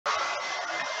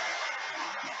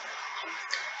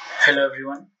Hello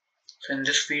everyone. So in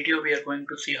this video we are going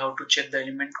to see how to check the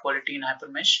element quality in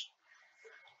Hypermesh.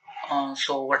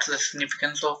 So what's the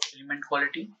significance of element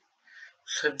quality?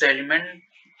 So if the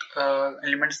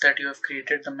elements that you have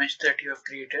created, the mesh that you have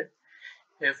created,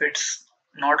 if it's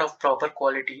not of proper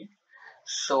quality,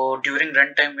 so during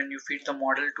runtime when you feed the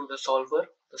model to the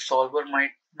solver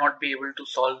might not be able to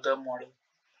solve the model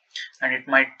and it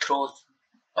might throw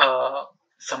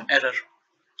some error.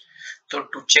 So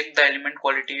to check the element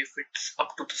quality if it's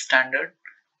up to the standard,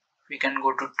 we can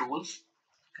go to tools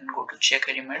and go to check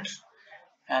elements,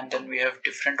 and then we have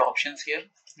different options here: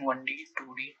 1D,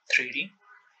 2D, 3D.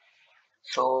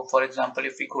 So for example,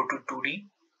 if we go to 2D,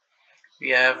 we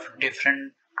have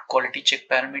different quality check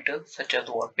parameters such as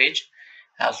warpage,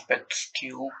 aspect,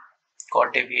 skew,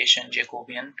 chord deviation,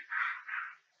 Jacobian,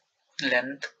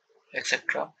 length,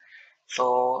 etc.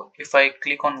 So if I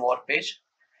click on warpage,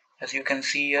 as you can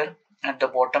see here at the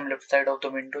bottom left side of the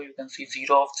window, you can see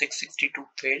 0 of 662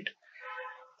 failed.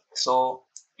 So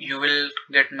you will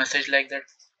get message like that.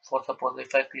 For suppose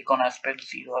if I click on aspect,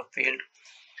 0 have failed,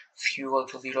 skew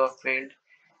also 0 have failed,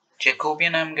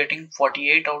 Jacobian I am getting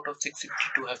 48 out of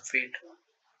 662 have failed.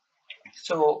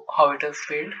 So how it has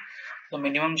failed? The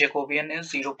minimum Jacobian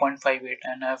is 0.58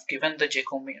 and I have given the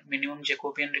minimum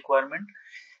Jacobian requirement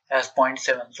as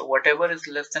 0.7. So whatever is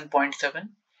less than 0.7,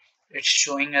 it's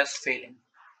showing as failing.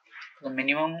 The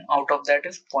minimum out of that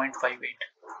is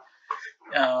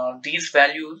 0.58. These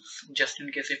values, just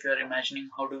in case if you are imagining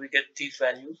how do we get these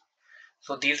values,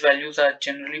 so these values are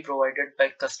generally provided by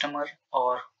customer,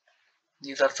 or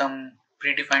these are some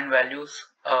predefined values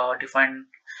defined,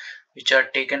 which are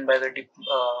taken by the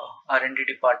R&D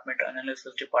department,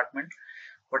 analysis department,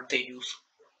 what they use.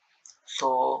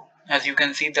 So as you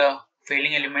can see, the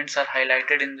failing elements are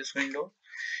highlighted in this window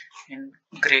in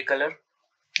gray color.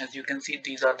 As you can see,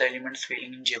 these are the elements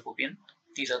failing in Jacobian.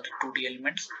 These are the 2D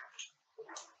elements.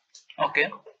 Okay,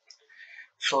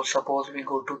 so suppose we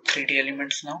go to 3D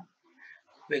elements now.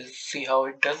 We'll see how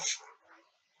it does.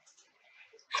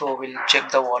 So we'll check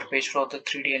the warpage for the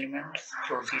 3D elements.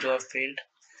 So 0 have failed.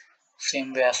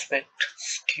 Same way aspect,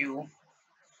 skew.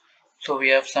 So we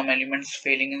have some elements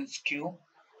failing in skew.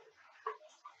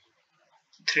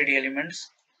 3D elements.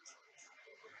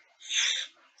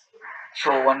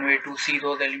 So one way to see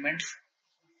those elements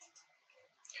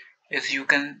is you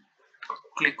can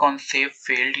click on save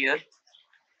failed here,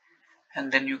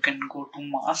 and then you can go to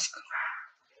mask,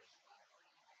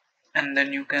 and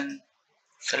then you can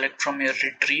select from your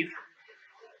retrieve,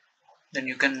 then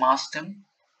you can mask them,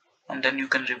 and then you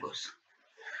can reverse.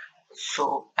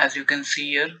 So as you can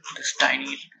see here, this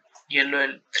tiny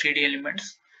yellow 3D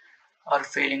elements are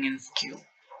failing in skew.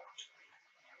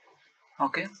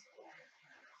 Okay,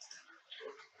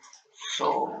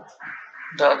 so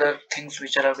the other things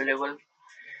which are available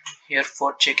here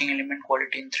for checking element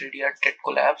quality in 3D are TET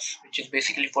collapse, which is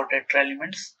basically for tetra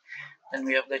elements. Then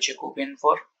we have the Jacobian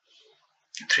for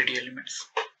 3D elements.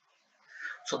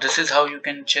 So this is how you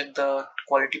can check the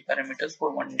quality parameters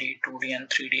for 1D, 2D and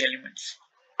 3D elements.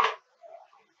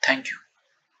 Thank you.